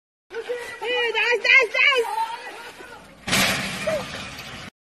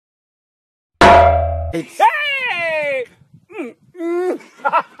Hey!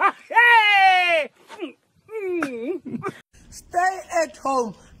 Hey! Stay at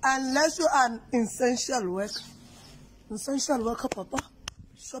home unless you are an essential worker. Essential worker, Papa.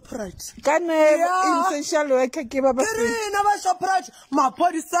 ShopRite. Can essential worker give up a never ShopRite. My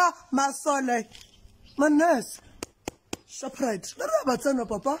podisa, my son, my nurse. ShopRite.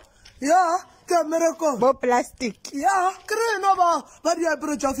 Papa. Yeah, the miracle. Bo plastic. Yeah, Krenova. But you are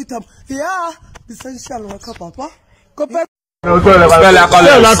bridge of it. Yeah, essential worker, Papa. Spell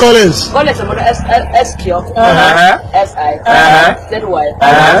Collins. Collins SQ SI ZY WI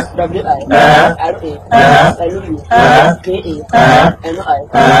RA LU KA NI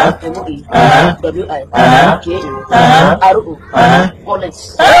MOE WI KA RU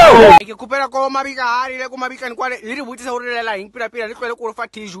Collins. Ke kopela go mabika hari le go mabika ni kwale le botisa hore lela eng pila le tlwele go fa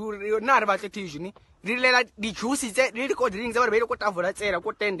tissue na re batle tissue ni re lela di juice tse le go drinks ba re be go tavola tsela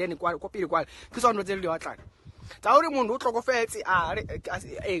go tendeni kwale go pile kwale ke sone tse le di watlana tsa hore mundu o tlokofetse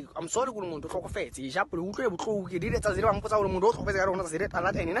I'm sorry go mundu o tlokofetse ja pele utlwe botlou ke dire tsa zile ba mpotsa hore mundu o tlokofetse ka rona tsa zile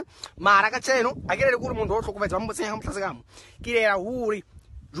tala tene na mara ka tseno a ke le go mundu o tlokofetse ba mpotseng ga mtlase ka mo ke le ra huri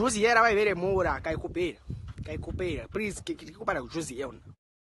juice yera ba ibele mora ka ikopela please ke kopala juice yona.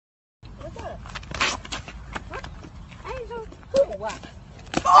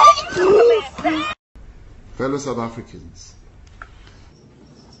 Fellow South Africans.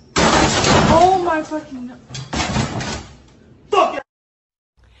 Oh my fucking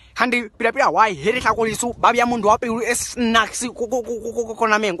Handi pila why here tla go liso ba bya mundu wa pelo e snacks ko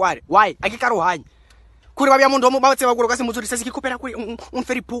na menkware why a ke ka rohanya kuri ba bya mundu mo ba tseba go ka se motho se ke kopela kuri un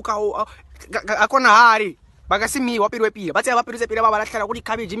feri puka a kona hari ba ka se mi wa pelo e pila ba tseba ba pelo tse pila ba ba latlhela go di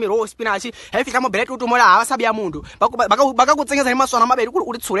cabbage mero spinach ha e fitla mo belet o tomola ha ba sa bya mundu ba ka go tsenya sa maswana mabedi kuri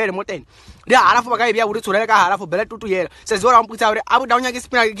o di tsolele mo tene di halafu ba ka e bya o di tsolele ka halafu belet tutu yela se zora mputsa hore a bo dawnya ke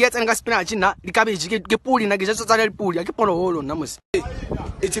spinach ke tsena ka spinach na di cabbage ke puli na ke jetso tsa le puli ke polo holo nna mos.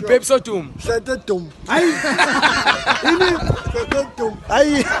 It's a pep sotum. Shatatum. Ay. Ini shatatum.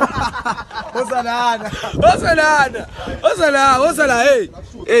 Ay. Osala.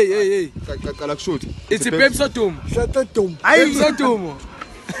 Hey. Kalakshut. It's a pep sotum. Shatatum. Ay, sotum.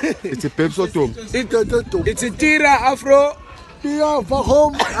 It's a pep sotum. It's a tira afro. Yeah, for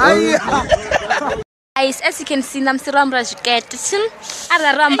home. Ay. Guys, as you can see, I'm still getting. I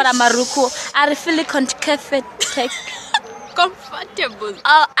rambara maruko. I feel comfortable.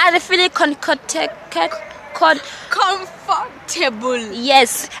 I feel comfortable.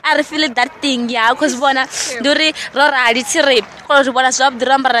 Yes, I feel that thing. Yeah, because wanna do it. Rora, it's a rape. Because wanna stop the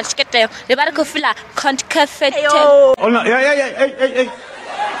rambara and get there. The barco feel comfortable. Oh no! Hey!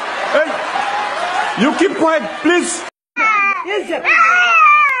 You keep quiet, please.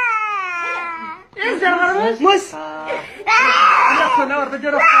 Mus.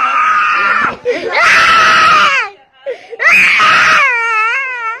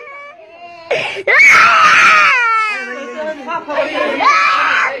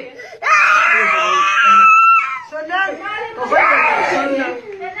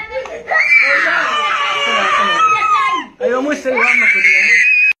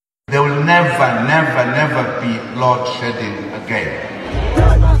 There will never be load shedding again.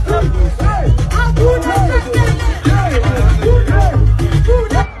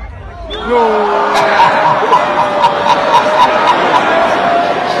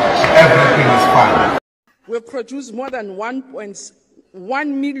 Everything is fine. We've produced more than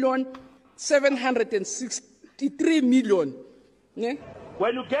 1,763,000,000. Yeah?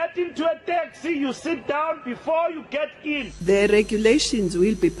 When you get into a taxi, you sit down before you get in. The regulations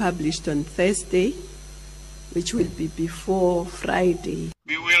will be published on Thursday, which will be before Friday.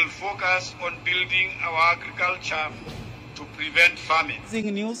 We will focus on building our agriculture to prevent famine.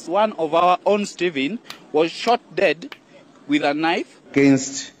 News, one of our own, Stephen, was shot dead with a knife.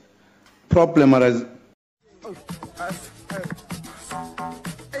 Against problem arise.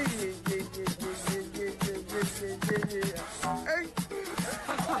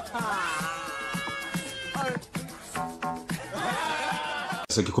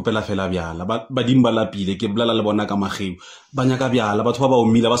 Se ke kopela fela byala ba dimba la pile ke blala le bona ka mageu ba nya ka byala batho ba ba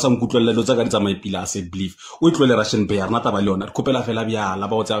omile ba sa nkutlwela lo tsa ka ditsamai pila a se believe o itlole Russian bear na taba le yona ke kopela fela byala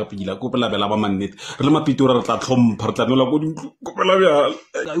ba o tsa pila kopela bela ba mannete re le mapitura re tla tlhompha re tla nola go kopela byala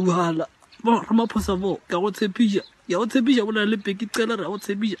ka uhala ba re maphosa bo ka go tsepija ya go tsepija bona le peki tsela re go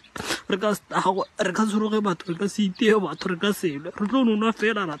tsepija re ka stago re ka tsoroge batho re ka se itee batho re ka sele re tlo nona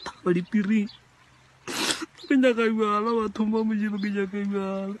fela ra thaba dipiring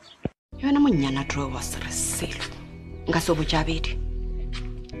yona monyana tro wa sreselo nga so bojabedi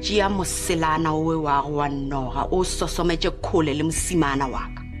tšea moselana owe wa go wa noga o sosometse kgole le mosimana wa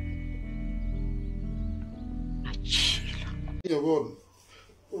ka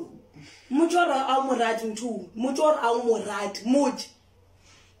Muchora a morati too. Muchora a morati. Much.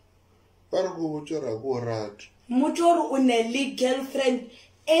 Muchora uneli girlfriend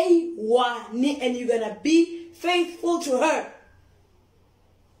A1 and you're gonna be faithful to her.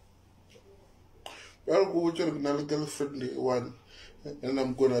 Girlfriend and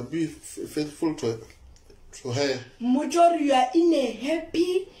I'm gonna be faithful to her. Muchor, you are in a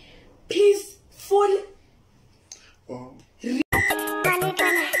happy, peaceful.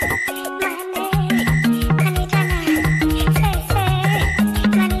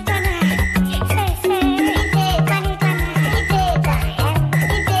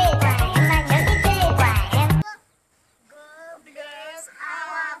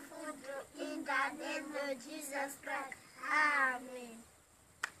 Jesus Christ. Amen.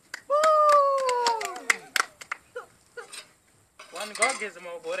 One God is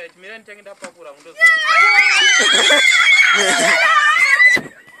more for it. Miran taking up a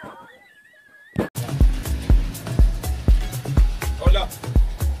Hola.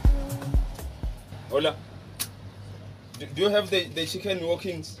 Hola. Do you have the chicken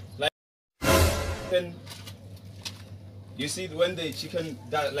walkings? Like, you see when the chicken,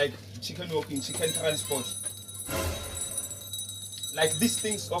 like chicken walking, chicken transport. Like these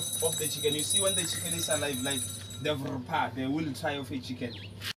things of the chicken. You see when the chicken is alive, like therefor, they will try off a chicken.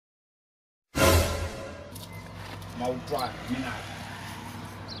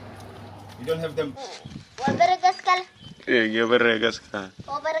 You don't have them.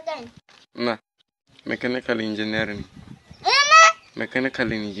 Nah, mechanical engineering.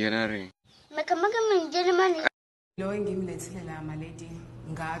 Mechanical engineering. Lo engimlethile la ma lady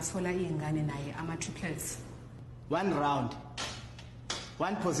ngathola izingane naye ama triplets. 1 round,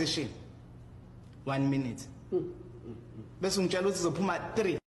 1 position, 1 minute. Bese ungitshela ukuthi uzophuma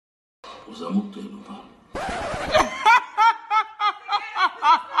 3. Uzama ukudela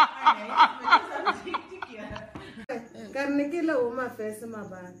Karnikila uma face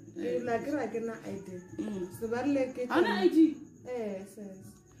mabana. La kira kena ID. Sebarle ke. Ana ID. Yes.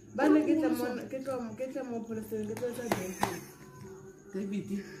 Bane ke tla mo police ke tla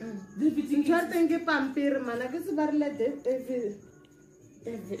David. David ngarte nge pampir mana ke sebarle David.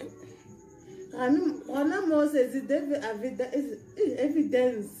 Ana mo says David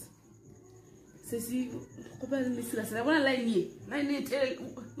evidence. Sesi ko ba le sila sila bona line tell.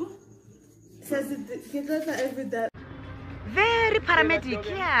 Says ke tla evidence. Very paramedic,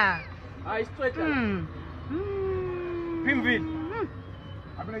 yeah. I straight Pimville.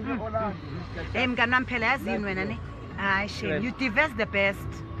 Hey, mnganam phela yazini wena ne? Hayi shame, you deserve the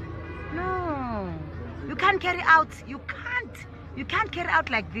best. No. You can't carry out. You can't carry out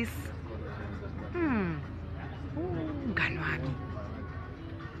like this. Mngani wami.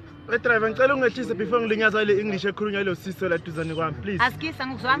 Driver ngicela ungehlise before ngilinyaza le English ekhulunywa lo siso la duzane kwami please. Askisa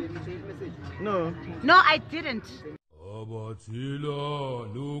ngizwami? No. No, I didn't. Abatila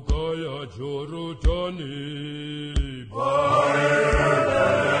lukaya jorotani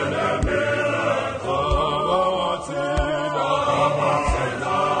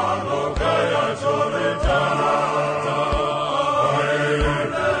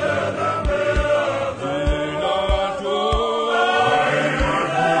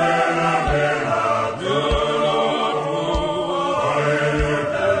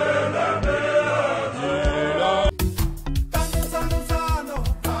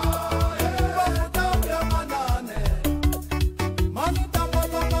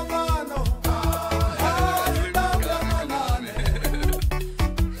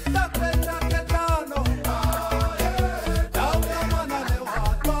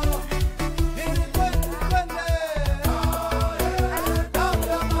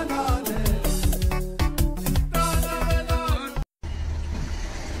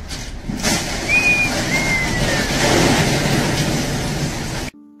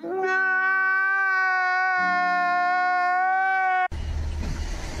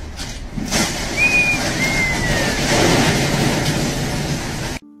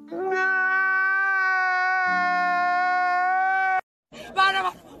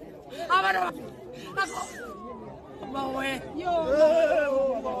Yo.